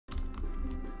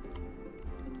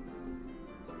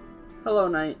Hello,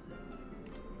 Knight.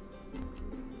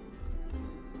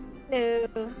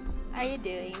 Hello. How are you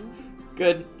doing?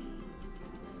 Good.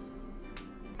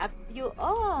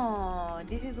 Oh,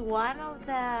 this is one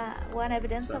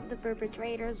evidence of the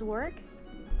perpetrator's work.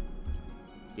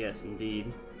 Yes,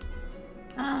 indeed.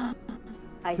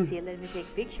 I see. Let me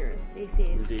take pictures. This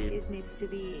needs to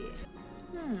be.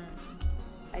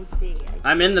 I see.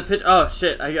 I'm in the pitch. Oh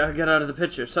shit! I gotta get out of the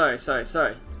picture. Sorry.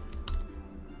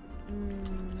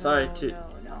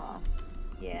 No.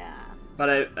 Yeah. But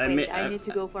I need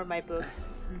to go for my book.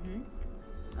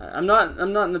 I'm not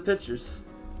in the pictures.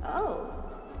 Oh.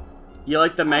 You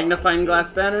like the magnifying glass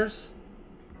banners?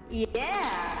 Yeah,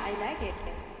 I like it.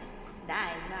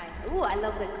 Nice. Ooh, I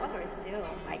love the colors too.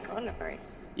 My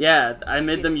colors. Yeah, I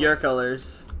made them your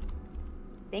colors.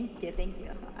 Thank you.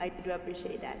 I do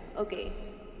appreciate that. Okay.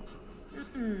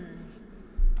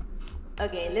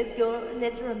 Okay, let's go.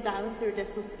 Let's run down through the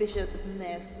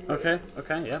suspiciousness list.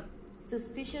 Okay, yeah.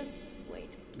 Suspicious. Wait.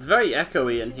 It's very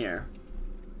echoey in here.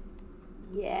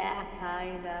 Yeah,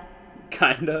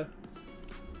 kinda.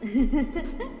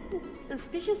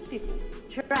 Suspicious people.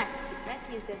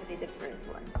 Trashy is definitely the first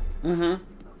one.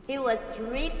 He was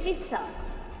really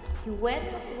sus. He went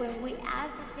when we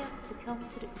asked him to come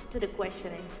to the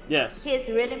questioning. Yes. He is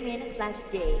really mean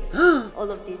 / J.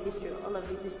 All of this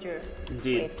is true.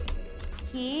 Indeed. Wait.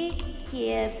 He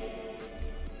keeps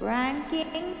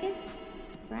ranking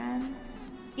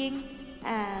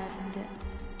and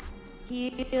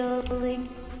killing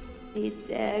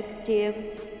Detective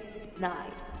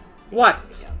Knight.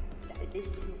 What?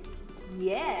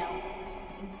 Yeah.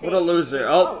 What a loser.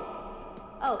 Oh.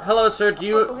 Hello, sir. Do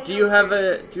you have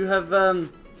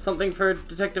something for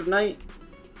Detective Knight?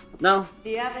 No. Do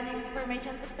you have any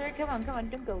information, sir? Come on.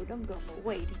 Don't go.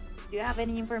 Wait. Do you have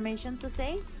any information to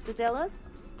tell us?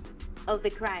 Of the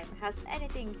crime. Has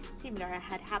anything similar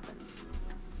had happened?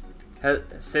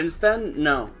 Since then?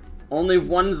 No. Only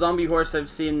one zombie horse I've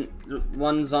seen.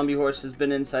 One zombie horse has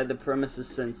been inside the premises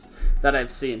since that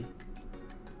I've seen.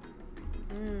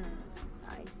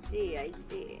 I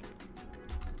see.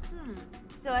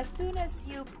 So as soon as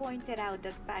you pointed out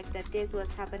the fact that this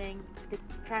was happening, the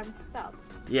crime stopped?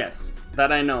 Yes,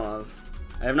 that I know of.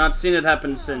 I have not seen it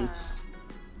happen since.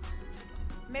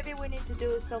 Maybe we need to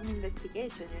do some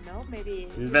investigation, Maybe,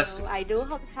 I do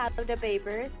have the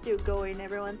papers to go in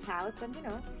everyone's house and,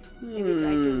 maybe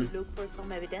try to look for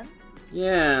some evidence.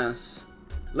 Yes.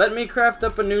 Let me craft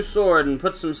up a new sword and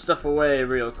put some stuff away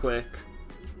real quick.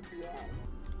 Yeah.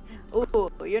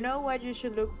 Oh, you know what you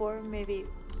should look for? Maybe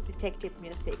detective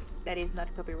music that is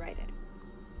not copyrighted.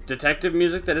 Detective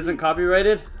music that isn't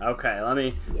copyrighted? Okay, let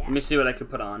me see what I could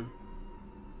put on.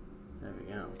 There we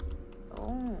go.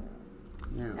 Oh.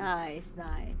 Yes.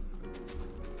 Nice.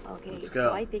 Okay, Let's go.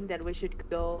 So I think that we should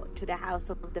go to the house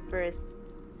of the first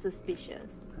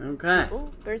suspicious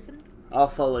person. I'll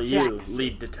follow you, Trashy.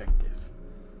 lead detective.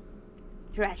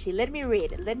 Trashy. Let me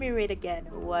read again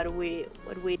what we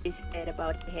said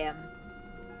about him.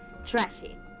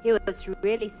 Trashy. He was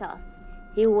really sus.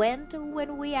 He went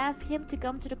when we asked him to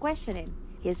come to the questioning.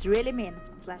 He's really mean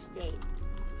 / J.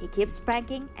 He keeps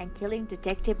pranking and killing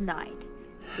Detective Knight.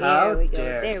 There we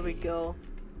go.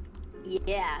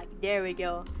 Yeah, there we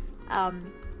go.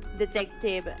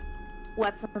 Detective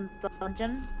Watson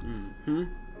Dungeon.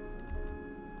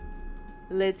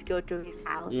 Let's go to his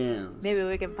house. Yes. Maybe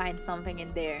we can find something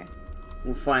in there.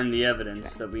 We'll find the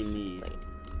evidence that we need. Wait.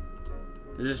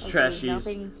 This is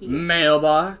Trashy's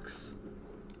mailbox.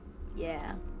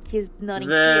 Yeah, he's not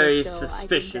very in here, so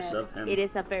suspicious of him. It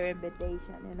is a fair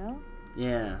invitation,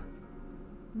 Yeah.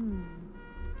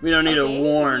 We don't need a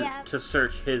warrant to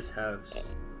search his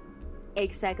house.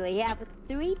 Exactly. Yeah, but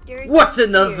 3 dirty. What's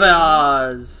in the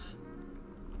vase?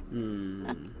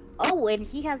 Oh, and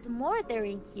he has more there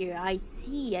in here. I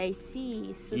see.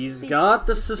 He's got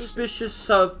the suspicious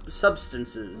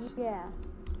substances. Yeah.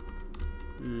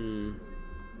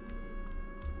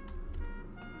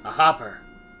 A hopper.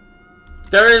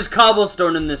 There is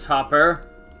cobblestone in this hopper.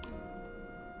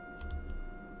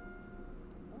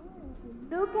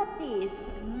 Look at this.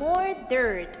 More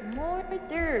dirt.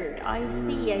 I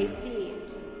see.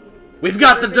 We've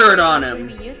got the dirt on him.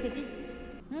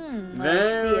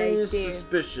 I see.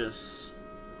 Suspicious.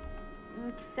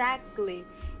 Exactly.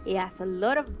 He has a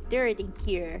lot of dirt in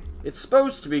here. It's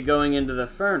supposed to be going into the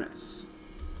furnace,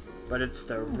 but it's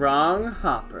the wrong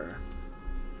hopper.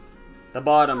 The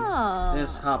bottom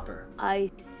is hopper.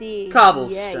 I see.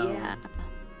 Cobblestone.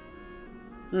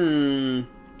 Yeah.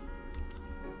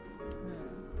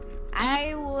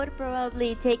 I would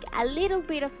probably take a little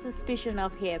bit of suspicion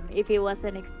of him if he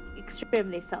wasn't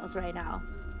extremely sus right now.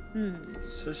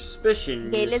 Suspicion,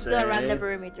 Okay, you let's say? go around the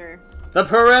perimeter. The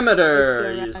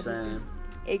perimeter, you say?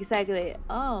 Exactly.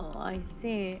 Oh, I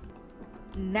see.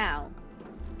 Now,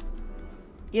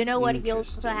 you know what he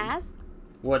also has?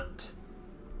 What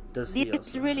does he This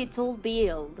also really have? tall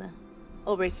build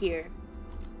over here.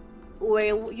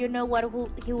 Where you know what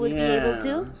he would be able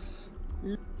to?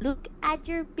 Look at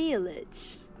your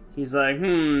village. He's like,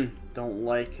 don't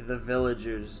like the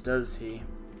villagers, does he?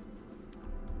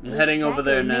 I'm heading over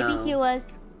there now.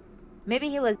 Maybe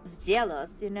he was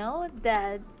jealous, you know?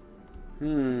 That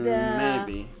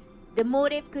maybe. The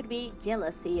motive could be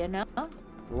jealousy, you know?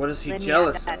 What is he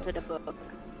jealous of?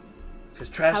 Because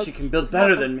Trashy can build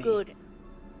better than me. Good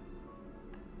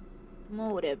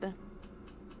motive.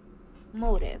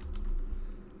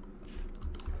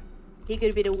 He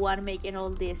could be the one making all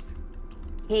this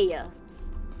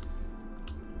chaos.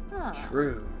 Huh.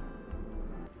 True.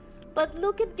 But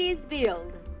look at this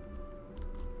build.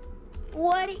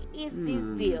 What is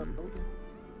this build?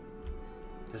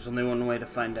 There's only one way to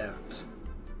find out.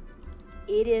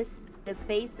 It is the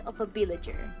face of a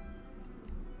villager.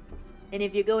 And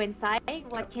if you go inside,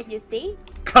 what can you see?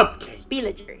 Cupcake.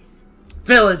 Villagers.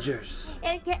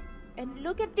 And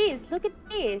look at this.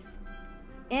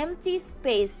 Empty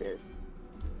spaces.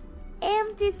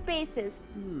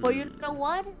 For you know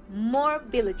what? More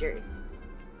villagers.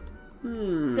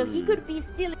 So he could be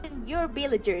stealing your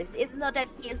villagers. It's not that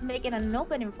he is making an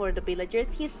opening for the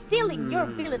villagers. He's stealing your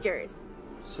villagers.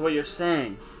 So what you're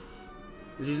saying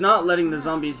is he's not letting the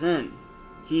zombies in.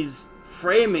 He's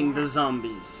framing the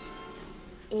zombies.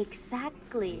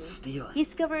 Exactly. He's stealing.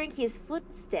 He's covering his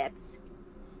footsteps.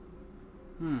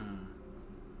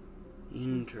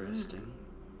 Interesting.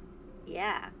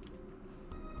 Yeah.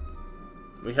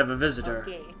 We have a visitor.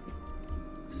 Okay.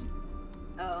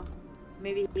 Oh,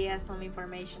 maybe he has some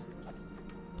information.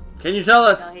 Can you tell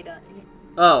us? No, he don't.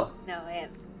 Oh. No,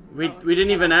 him. We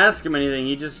didn't even ask him anything.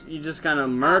 He just kind of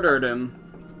murdered him.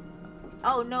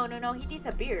 Oh no! He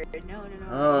disappeared. No.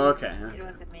 Oh, okay. It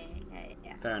wasn't me.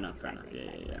 Yeah. Fair enough.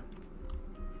 Yeah.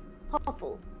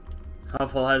 Huffle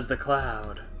has the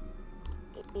cloud.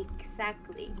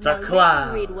 Exactly. The now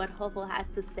cloud. Let's read what Huffle has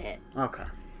to say. Okay.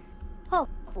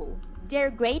 Huffle. They're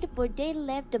great, but they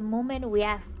left the moment we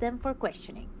asked them for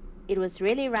questioning. It was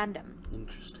really random.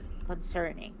 Interesting.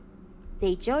 Concerning.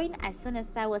 They joined as soon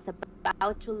as I was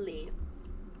about to leave.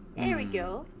 There we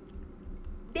go.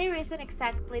 There isn't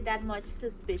exactly that much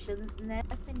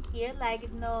suspiciousness in here. Like,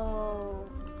 no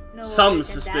Some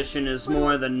suspicion is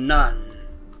more than none.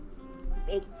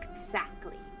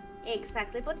 Exactly.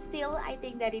 But still, I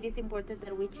think that it is important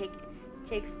that we check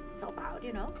stuff out,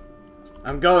 you know?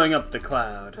 I'm going up the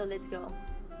cloud. So let's go.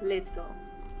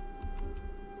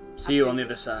 See you on the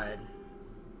other side.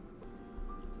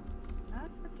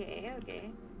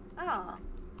 Okay. Oh,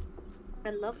 I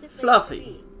love the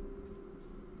Fluffy.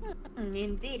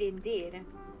 Indeed.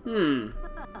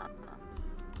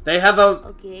 They have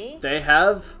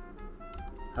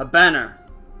a banner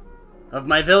of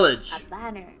my village. A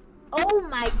banner. Oh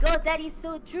my god, that is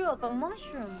so true, of a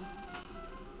mushroom.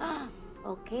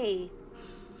 Okay.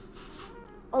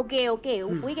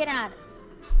 We get on.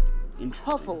 Interesting.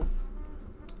 Huffle.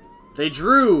 They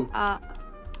drew.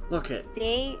 Look it.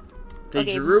 They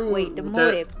drew. Wait, the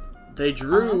motive. They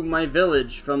drew my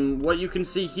village from what you can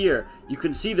see here. You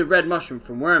can see the red mushroom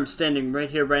from where I'm standing right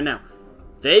here, right now.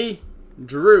 They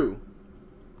drew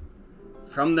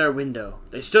from their window.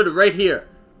 They stood right here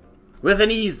with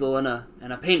an easel and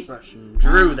a paintbrush and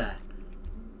drew that.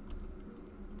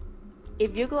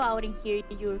 If you go out in here,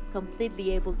 you're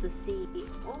completely able to see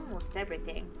almost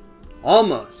everything.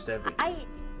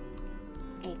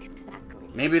 Exactly.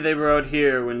 Maybe they were out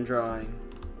here when drawing.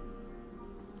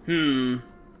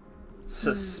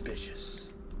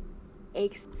 Suspicious.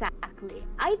 Exactly.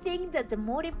 I think that the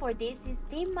motive for this is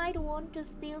they might want to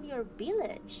steal your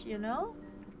village, you know?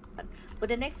 But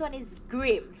the next one is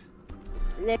Grim.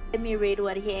 Let me read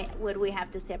what we have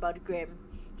to say about Grim.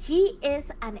 He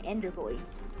is an Enderboy.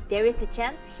 There is a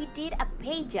chance he did a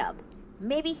pay job.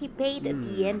 Maybe he paid the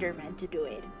Enderman to do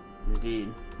it.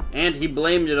 Indeed. And he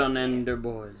blamed it on Ender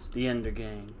Boys, the Ender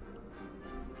Gang.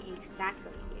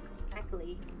 Exactly.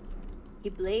 He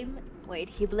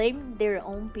blamed their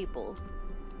own people.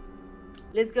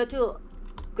 Let's go to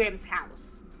Grim's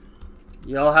house.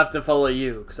 Y'all have to follow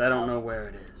you, because I don't know where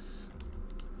it is.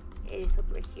 It is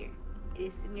over here. It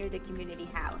is near the community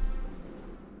house.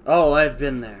 Oh, I've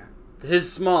been there.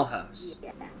 His small house.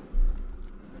 Yeah.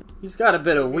 He's got a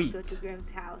bit of wheat. Let's go to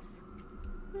Grim's house.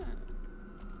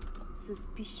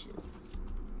 Suspicious.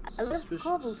 A lot of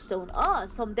cobblestone. Oh,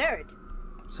 some dirt.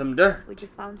 Some dirt. We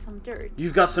just found some dirt.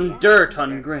 You've got some dirt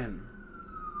on Grim.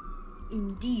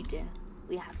 Indeed,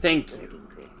 we have Thank some good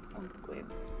you.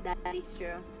 ingredient. That is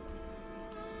true.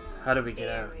 How do we get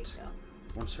There we out?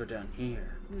 go. Once we're down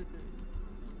here.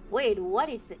 Wait, what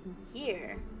is in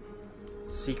here?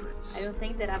 Secrets. I don't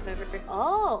think that I've ever.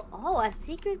 Oh, a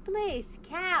secret place.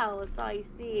 Cows. I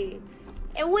see.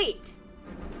 And wait.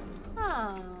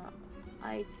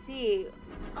 I see.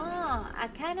 A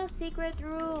kind of secret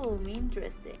room.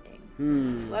 Interesting.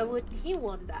 Why would he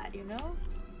want that? You know.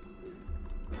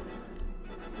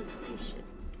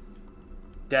 Suspicious.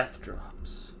 Death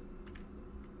drops.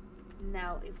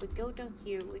 Now, if we go down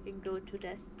here, we can go to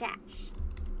the stash.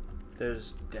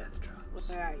 There's death drops.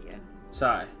 Where are you?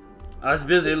 Sorry. I was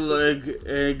busy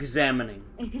examining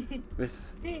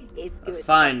with It's a good. It's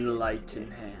fine good, light it's good.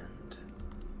 in hand.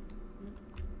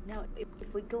 Now, if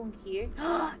we go in here,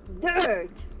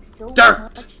 dirt! So Dirt!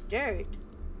 much dirt.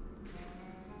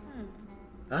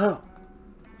 Oh.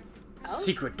 Oh?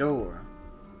 Secret door.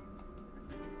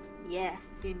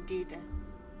 Yes, indeed.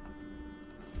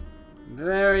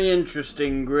 Very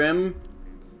interesting, Grim.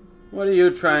 What are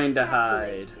you trying to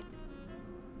hide?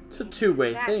 It's a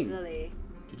two-way thing. Exactly.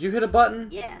 Did you hit a button?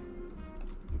 Yeah.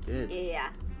 You did.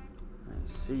 Yeah. I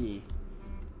see.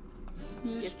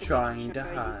 He's Just to trying make to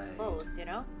sure he's hide. close, you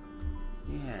know?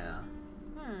 Yeah.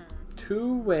 Hmm.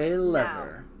 Two-way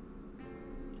lever.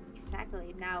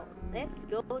 Exactly. Now, let's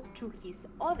go to his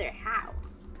other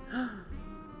house.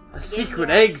 A secret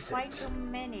He has exit. Quite so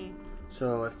many.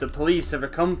 So if the police ever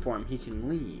come for him, he can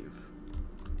leave.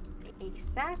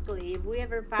 Exactly. If we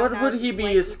ever found What out would he be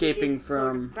why did escaping this sort of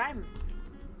from? crimes.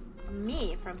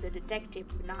 Me, from the detective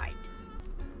night.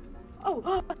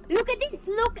 Oh, look at this!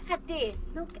 Look at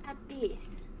this! Look at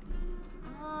this!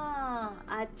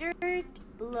 A dirt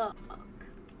block.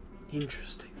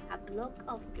 Interesting. A block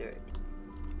of dirt.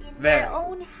 In Very. their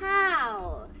own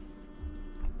house.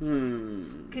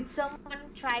 Hmm. Could someone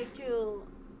try to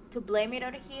blame it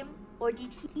on him? Or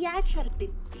did he actually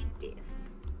did this?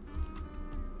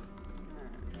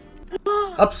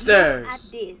 Upstairs. Look at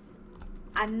this.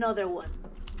 Another one.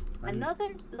 Another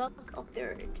block of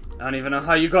dirt. I don't even know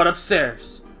how you got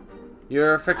upstairs.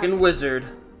 You're a freaking wizard.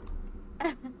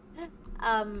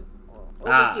 Over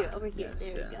here.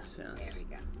 Yes, There we yes, go. yes. There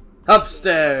we go.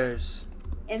 Upstairs.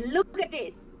 And look at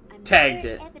this. Another Tagged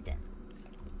it.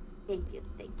 Evidence. Thank you.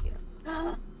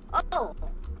 Oh,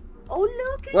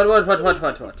 look at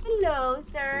What? this. Hello,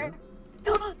 sir.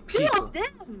 Two People. of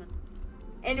them.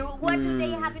 And what do they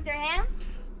have in their hands?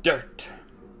 Dirt.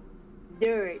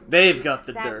 Dirt. They've got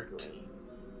the dirt. Exactly.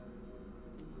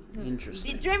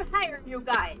 Interesting. Did Dream hire you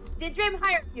guys? Did Dream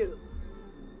hire you?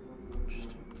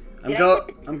 I'm Did I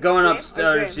say I'm going Dream or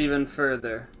upstairs Grim? even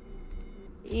further.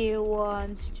 He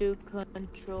wants to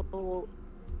control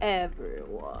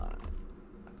everyone.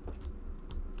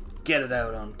 Get it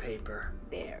out on paper.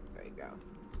 There we go.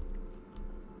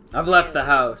 I've left the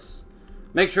house.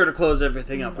 Make sure to close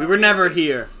everything up. We were never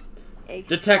here.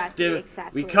 Detective,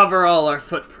 Exactly. we cover all our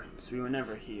footprints. We were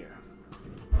never here.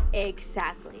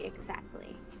 Exactly.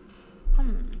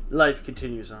 Life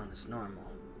continues on as normal.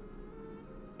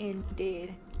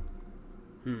 Indeed.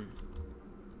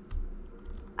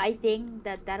 I think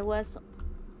that was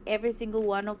every single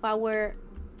one of our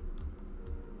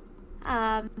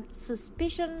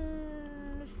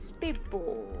suspicions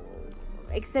people,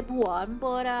 except one.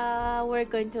 But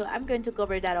I'm going to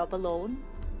cover that up alone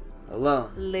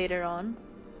later on.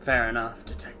 Fair enough,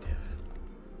 detective.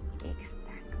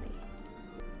 Exactly.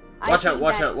 Watch I out, think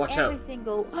watch that out, watch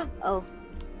out.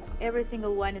 Every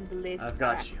single one in the list I've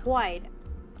got you.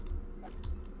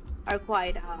 are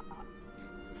quite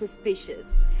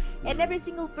suspicious. And every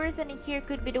single person in here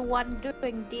could be the one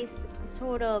doing this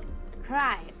sort of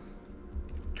crimes.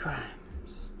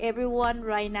 Crimes. Everyone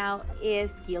right now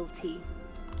is guilty.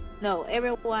 No,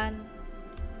 everyone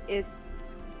is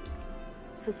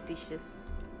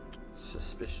suspicious.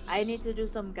 Suspicious. I need to do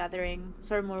some gathering,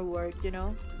 some more work, you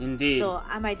know? Indeed. So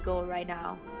I might go right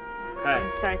now Okay.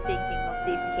 and start thinking of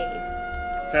this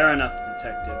case. Fair enough,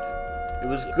 detective. It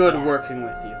was good Yeah. working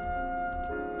with you.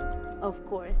 Of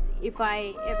course, if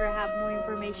I ever have more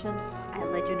information, I'll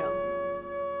let you know.